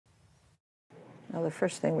Now, the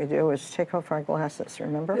first thing we do is take off our glasses,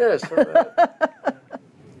 remember? Yes.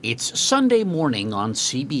 It's Sunday morning on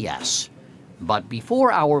CBS. But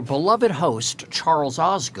before our beloved host, Charles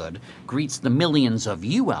Osgood, greets the millions of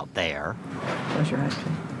you out there, Close your eyes,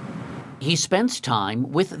 please. he spends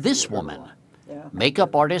time with this woman,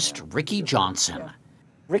 makeup artist Riccie Johnson.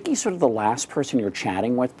 Rickie's sort of the last person you're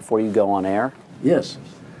chatting with before you go on air? Yes.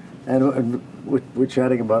 And we're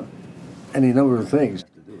chatting about any number of things.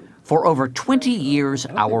 For over 20 years,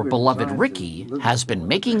 our beloved Riccie has been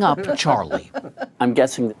making up Charlie. I'm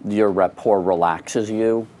guessing your rapport relaxes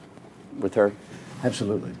you with her?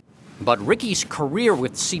 Absolutely. But Rickie's career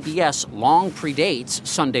with CBS long predates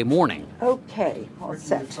Sunday Morning. Okay, all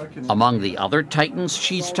set. Among the other titans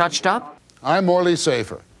she's touched up, I'm Morley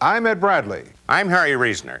Safer. I'm Ed Bradley. I'm Harry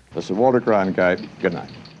Reasoner. This is Walter Cronkite. Good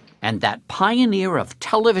night. and that pioneer of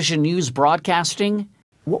television news broadcasting.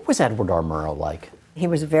 What was Edward R. Murrow like? He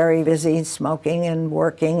was very busy smoking and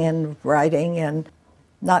working and writing and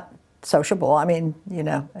not sociable, I mean, you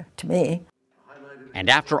know, to me. And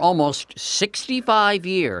after almost 65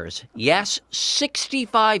 years, yes,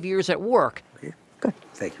 65 years at work, Okay. Good.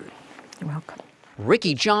 Thank you. You're welcome.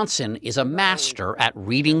 Riccie Johnson is a master at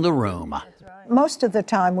reading the room. Most of the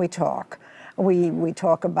time we talk. We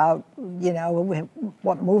talk about, you know,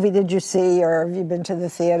 what movie did you see, or have you been to the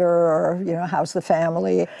theater, or, you know, how's the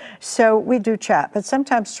family? So we do chat, but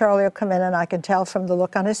sometimes Charlie will come in and I can tell from the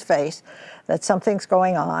look on his face that something's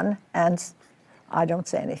going on, and I don't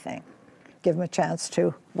say anything. Give him a chance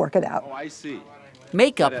to work it out. Oh, I see.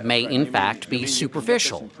 Makeup may, in fact, be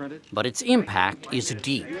superficial, but its impact is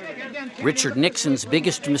deep. Richard Nixon's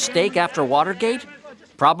biggest mistake after Watergate?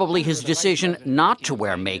 Probably his decision not to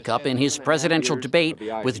wear makeup in his presidential debate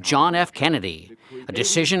with John F. Kennedy, a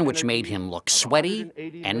decision which made him look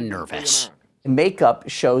sweaty and nervous. Makeup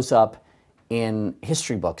shows up in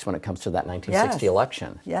history books when it comes to that 1960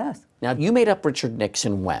 election. Yes. Now, you made up Richard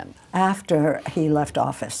Nixon when? After he left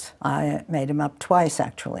office. I made him up twice,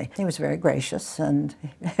 actually. He was very gracious and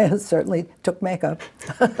certainly took makeup.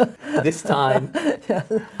 This time,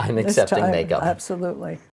 I'm accepting makeup.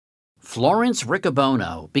 Absolutely. Florence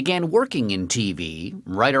Riccobono began working in TV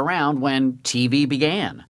right around when TV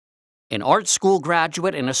began. An art school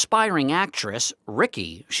graduate and aspiring actress,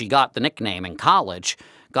 Riccie, she got the nickname in college,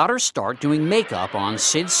 got her start doing makeup on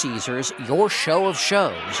Sid Caesar's Your Show of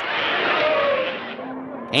Shows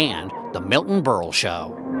and The Milton Berle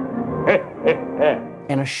Show.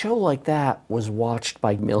 And a show like that was watched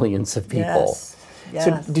by millions of people. Yes.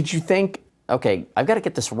 Yes. So did you think, okay, I've got to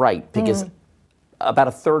get this right, because about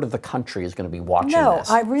a third of the country is going to be watching this. No,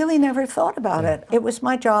 I really never thought about it. It was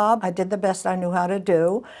my job. I did the best I knew how to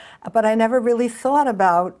do, but I never really thought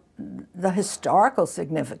about the historical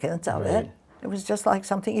significance of it. It was just like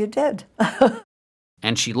something you did.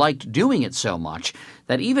 And she liked doing it so much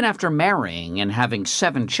that even after marrying and having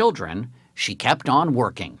 7 children, she kept on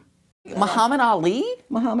working. Muhammad Ali?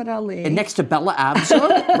 Muhammad Ali. And next to Bella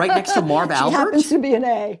Abzug? Right next to Marv She Albert? happens to be an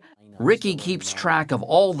A. Riccie keeps track of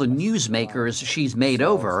all the newsmakers she's made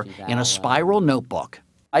over in a spiral notebook.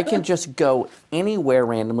 I can just go anywhere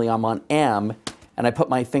randomly. I'm on M, and I put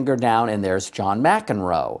my finger down, and there's John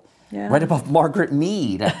McEnroe. Yeah. Right above Margaret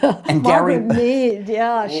Mead and Gary. Margaret Mead,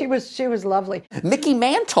 yeah, she was lovely. Mickey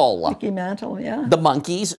Mantle. Mickey Mantle, yeah. The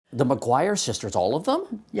Monkees, the McGuire sisters, all of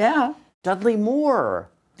them. Yeah. Dudley Moore.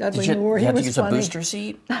 Dudley Moore, Did you he have to was use funny. a booster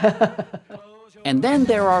seat? And then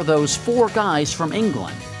there are those 4 guys from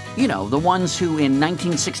England. You know, the ones who in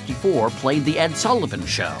 1964 played The Ed Sullivan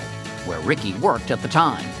Show, where Riccie worked at the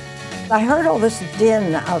time. I heard all this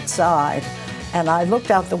din outside, and I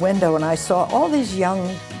looked out the window and I saw all these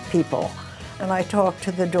young people, and I talked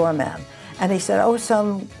to the doorman, and he said, oh,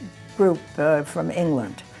 some group from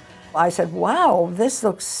England. I said, wow, this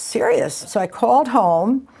looks serious. So I called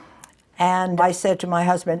home, and I said to my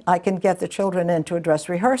husband, I can get the children into a dress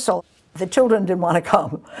rehearsal. The children didn't want to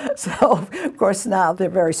come, so of course now they're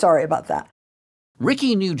very sorry about that.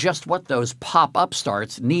 Riccie knew just what those pop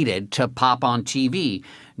upstarts needed to pop on TV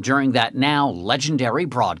during that now legendary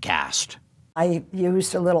broadcast. I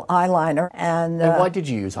used a little eyeliner, and And why did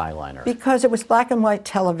you use eyeliner? because it was black and white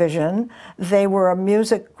television. They were a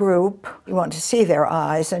music group. You want to see their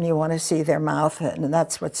eyes and you want to see their mouth, and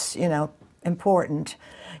that's what's, you know, important.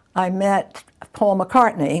 I met Paul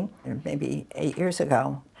McCartney maybe 8 years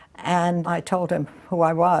ago, and I told him who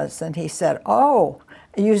I was, and he said, oh,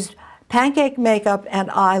 I used pancake makeup and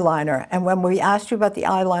eyeliner, and when we asked you about the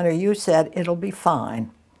eyeliner, you said, it'll be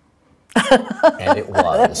fine. And it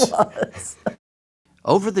was. It was.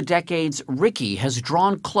 Over the decades, Riccie has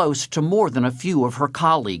drawn close to more than a few of her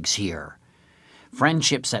colleagues here.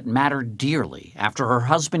 friendships that mattered dearly after her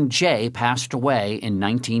husband Jay passed away in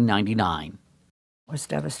 1999. I was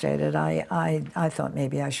devastated. I thought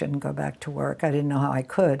maybe I shouldn't go back to work. I didn't know how I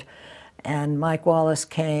could. And Mike Wallace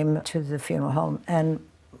came to the funeral home, and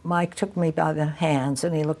Mike took me by the hands,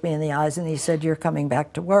 and he looked me in the eyes, and he said, "You're coming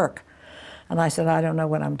back to work." And I said, "I don't know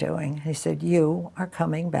what I'm doing." He said, "You are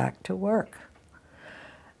coming back to work."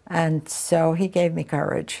 And so he gave me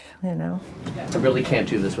courage, you know. I really can't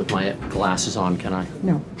do this with my glasses on, can I?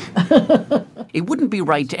 No. It wouldn't be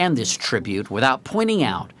right to end this tribute without pointing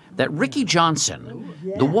out that Riccie Johnson,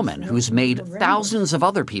 the woman who's made thousands of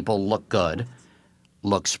other people look good,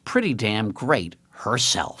 looks pretty damn great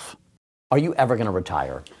herself. Are you ever going to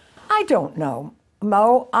retire? I don't know,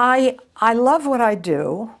 Mo. I love what I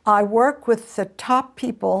do. I work with the top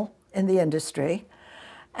people in the industry,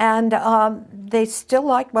 and they still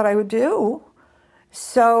like what I would do.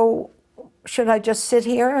 So should I just sit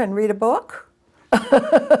here and read a book?